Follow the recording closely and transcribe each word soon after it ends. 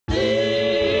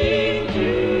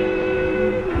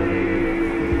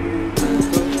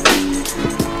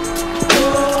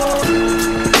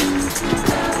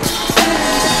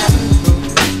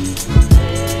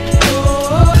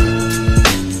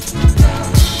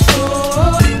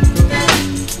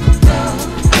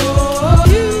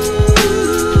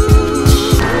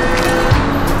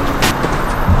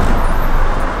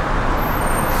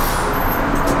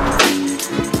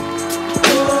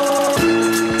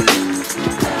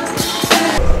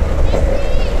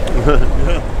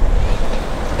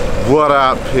What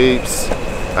up, peeps?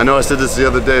 I know I said this the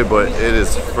other day, but it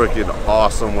is freaking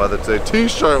awesome weather today.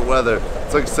 T-shirt weather.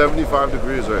 It's like 75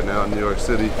 degrees right now in New York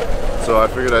City. So I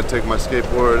figured I'd take my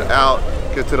skateboard out,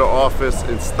 get to the office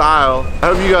in style.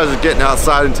 I hope you guys are getting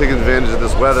outside and taking advantage of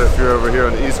this weather if you're over here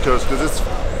on the East Coast, because it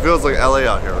feels like LA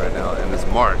out here right now, and it's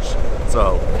March.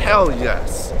 So hell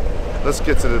yes. Let's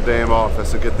get to the damn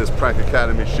office and get this Prank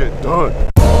Academy shit done.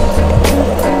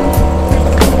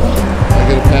 I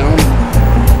get a pound?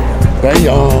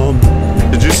 Bam!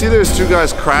 Did you see there's two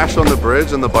guys crash on the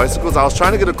bridge on the bicycles? I was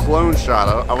trying to get a clone shot.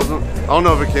 I don't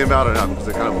know if it came out or not because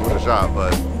they kind of blew the shot,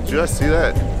 but did you guys see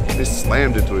that? They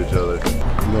slammed into each other.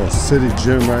 A little city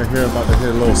gym right here, about to hit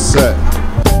a little set.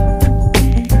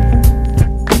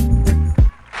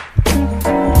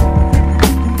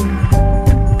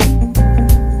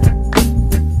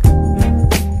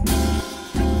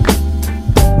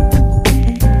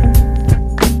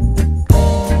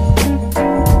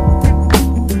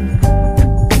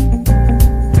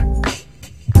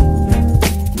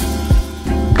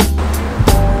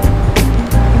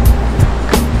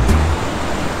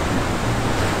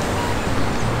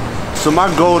 So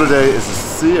my goal today is to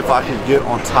see if I can get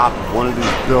on top of one of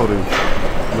these buildings.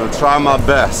 I'm gonna try my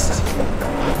best.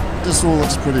 This one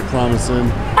looks pretty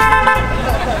promising.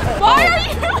 Why are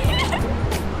you?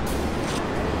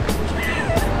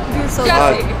 You're so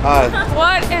Jesse. Hi.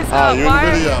 What is Hi, up? you're in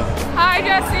the video. Hi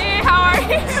Jesse, how are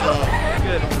you?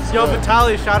 Good. Yo,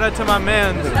 Vitaly, shout out to my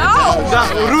man. No.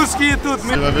 Ruski тут.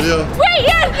 See my video? Wait,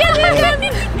 yes.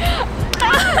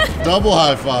 Double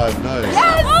high five, nice.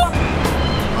 Yes.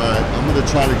 Alright, I'm gonna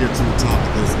try to get to the top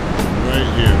of this right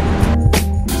here.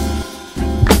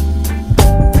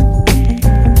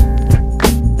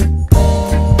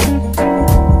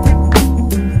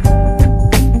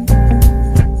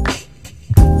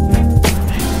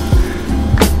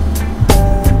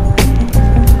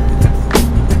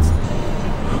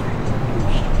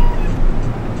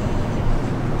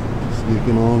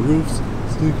 Sneaking on roofs,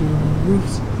 sneaking on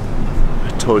roofs. I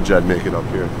told you I'd make it up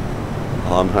here.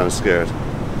 Oh, I'm kind of scared.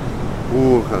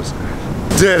 Ooh, I'm kind of scared.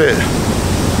 Did it!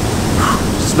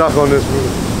 Snuck on this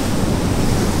roof.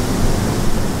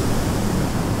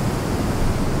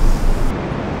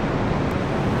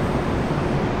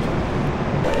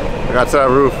 I got to that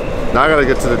roof. Now I gotta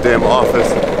get to the damn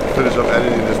office, finish up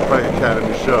editing this Prank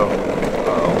Academy show.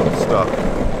 Uh-oh, I'm stuck.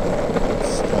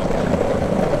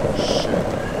 Shit.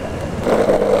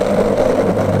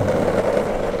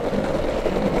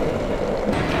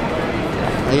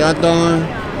 How y'all doing?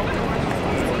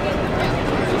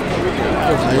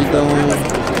 How you doing?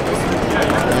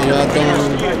 How y'all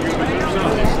doing?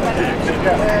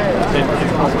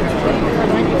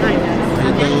 How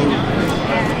you doing?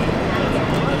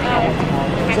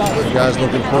 You guys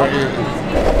look important.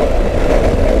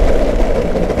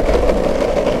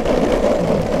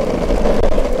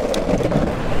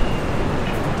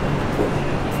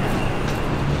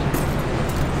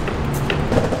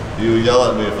 You yell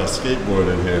at me if I skateboard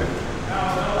in here.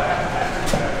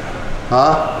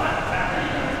 Huh?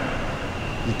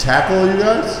 You tackle you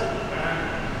guys?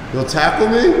 You'll tackle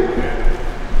me?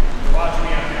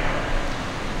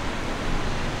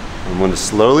 I'm gonna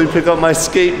slowly pick up my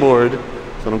skateboard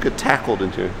so I don't get tackled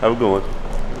in here. Have a good one.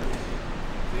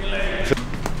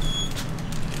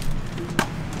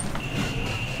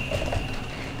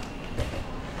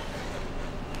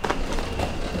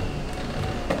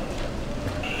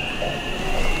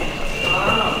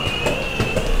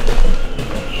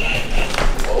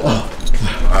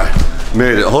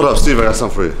 Made it. Hold up, Steve, I got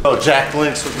something for you. Oh, Jack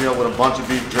Link's hooked me up with a bunch of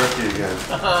beef jerky again.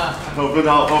 Open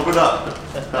up, open up.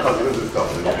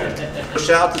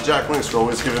 Shout out to Jack Link's for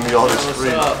always giving me all this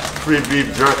free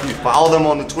beef jerky. Follow them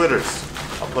on the Twitters.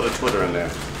 I'll put a Twitter in there.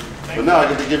 But now I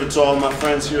get to give it to all my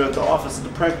friends here at the office of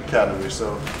the Prank Academy,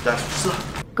 so that's what's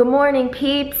up. Good morning,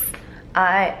 peeps.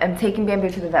 I am taking Bamboo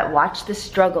to the vet. Watch the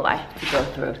struggle I have to go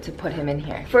through to put him in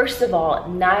here. First of all,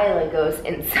 Nyla goes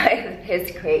inside of his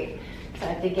crate. So I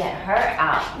have to get her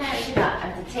out. Now I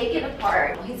have to take it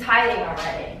apart. He's hiding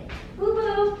already. Boo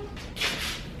boo.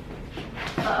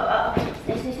 Oh.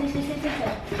 Stay.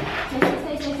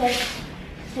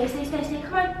 Stay.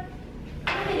 Come on.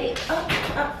 Come on, baby. Up.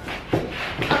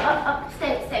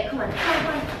 Stay. Come on. Come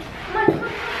on.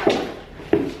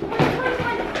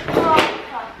 Oh,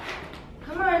 fuck.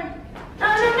 Come on.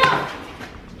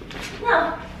 No.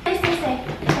 Stay.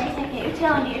 You're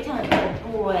telling me. Good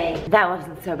boy. That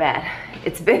wasn't so bad.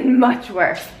 It's been much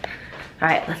worse. All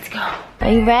right, let's go.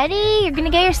 Are you ready? You're gonna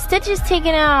get your stitches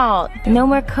taken out. No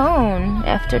more cone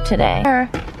after today.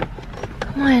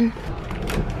 Come on.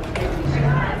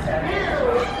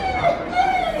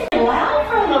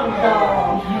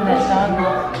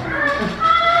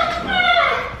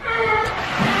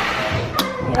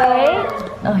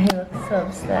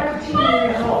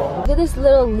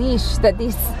 little leash that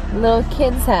these little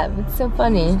kids have. It's so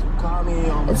funny.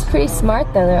 It's pretty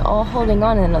smart though. They're all holding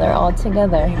on and they're all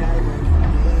together.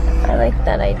 I like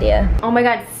that idea. Oh my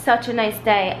god, such a nice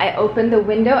day. I opened the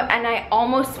window and I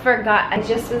almost forgot. I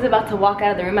just was about to walk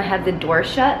out of the room. I had the door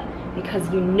shut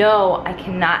because you know I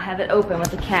cannot have it open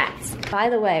with the cats. By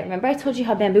the way, remember I told you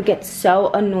how Bamboo gets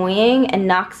so annoying and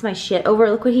knocks my shit over?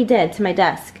 Look what he did to my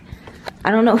desk.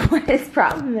 I don't know what his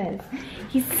problem is.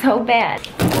 He's so bad.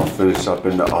 I'll finish up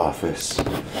in the office.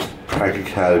 Prank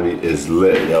Academy is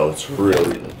lit, yo. It's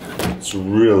really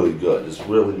good. It's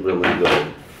really really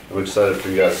good. I'm excited for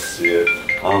you guys to see it.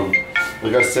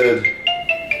 Like I said,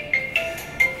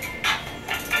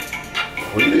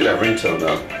 what do you think of that ringtone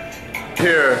now?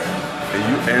 Here,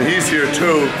 and he's here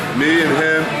too. Me and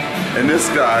him and this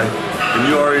guy. And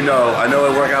you already know, I know I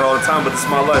work out all the time, but it's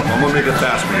my life. I'm gonna make it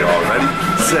fast for y'all. Ready?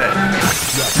 Set.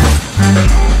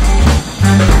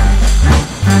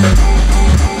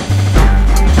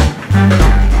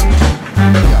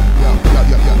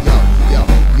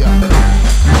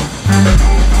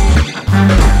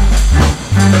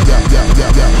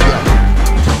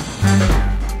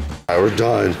 Alright, we're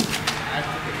done.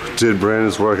 Did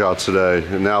Brandon's workout today,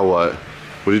 and now what?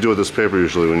 What do you do with this paper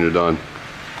usually when you're done?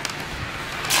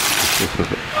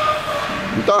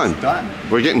 I'm done. It's done.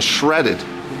 We're getting shredded.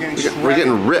 We're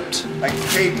getting ripped. Like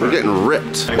paper. We're getting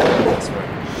ripped.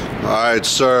 All right,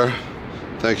 sir.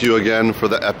 Thank you again for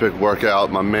the epic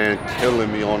workout. My man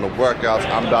killing me on the workouts.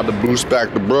 I'm about to boost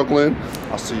back to Brooklyn.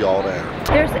 I'll see y'all there.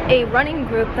 There's a running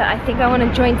group that I think I want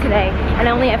to join today, and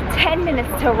I only have 10 minutes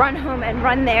to run home and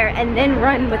run there and then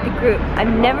run with the group.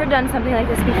 I've never done something like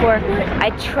this before.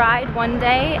 I tried one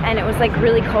day and it was like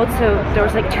really cold, so there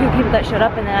was like 2 people that showed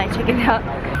up and then I chickened out.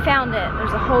 Found it.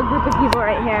 There's a whole group of people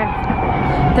right here.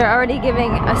 They're already giving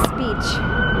a speech.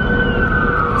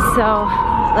 So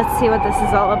let's see what this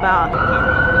is all about.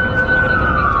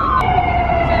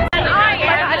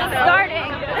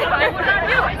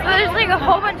 So there's like a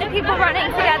whole bunch of people running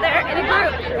together in a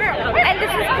group, and this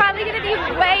is probably going to be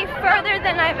way further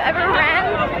than I've ever ran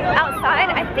outside,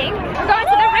 I think. We're going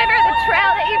to the river, the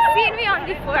trail that you've seen me on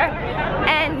before,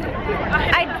 and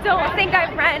I don't think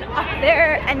I've ran up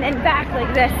there and then back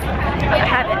like this. I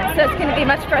haven't, so it's going to be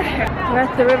much further. We're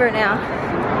at the river now.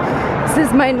 This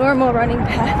is my normal running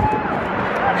path.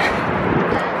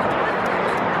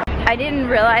 I didn't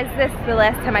realize this the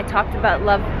last time I talked about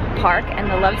Love Park and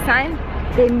the love sign.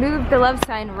 They moved the love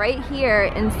sign right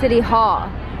here in City Hall,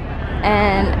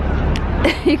 and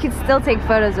you can still take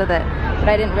photos with it, but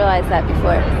I didn't realize that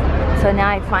before. So now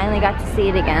I finally got to see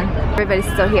it again. Everybody's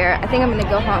still here. I think I'm gonna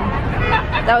go home.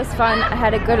 That was fun. I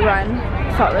had a good run.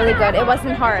 Felt really good. It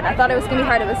wasn't hard. I thought it was gonna be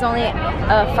hard. It was only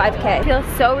a 5K. I feel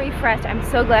so refreshed. I'm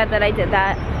so glad that I did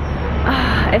that.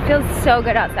 It feels so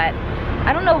good outside.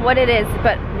 I don't know what it is,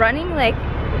 but running, like,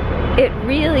 it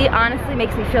really honestly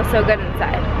makes me feel so good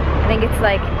inside. I think it's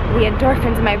like the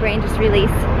endorphins in my brain just release,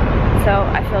 so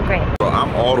I feel great. Well,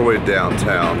 I'm all the way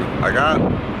downtown. I got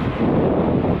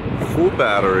full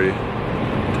battery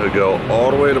to go all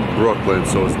the way to Brooklyn,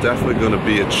 so it's definitely going to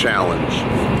be a challenge.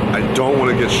 I don't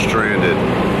want to get stranded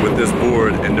with this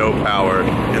board and no power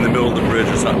in the middle of the bridge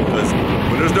or something, because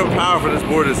when there's no power for this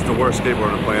board, it's the worst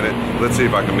skateboard on the planet. Let's see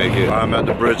if I can make it. I'm at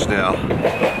the bridge now.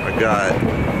 I got,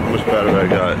 how much battery I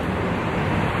got?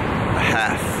 A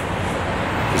half.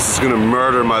 This is gonna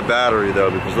murder my battery though,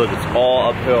 because look, it's all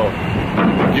uphill.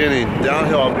 Beginning,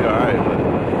 downhill I'll be alright, but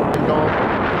keep going.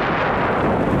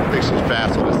 I think she's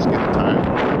fast on this skinny tire.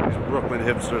 These Brooklyn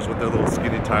hipsters with their little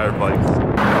skinny tire bikes.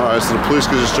 Alright, so the police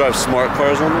could just drive smart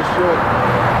cars on this shit?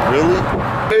 Really?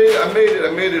 I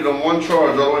made it on one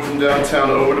charge all the way from downtown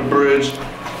over the bridge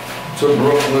to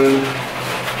Brooklyn.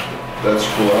 That's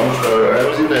cool. How much battery? I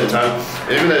even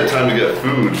had time to get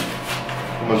food.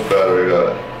 How much battery I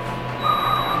got?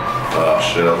 Oh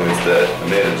shit, I think it's dead. I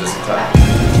made it just in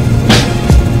time.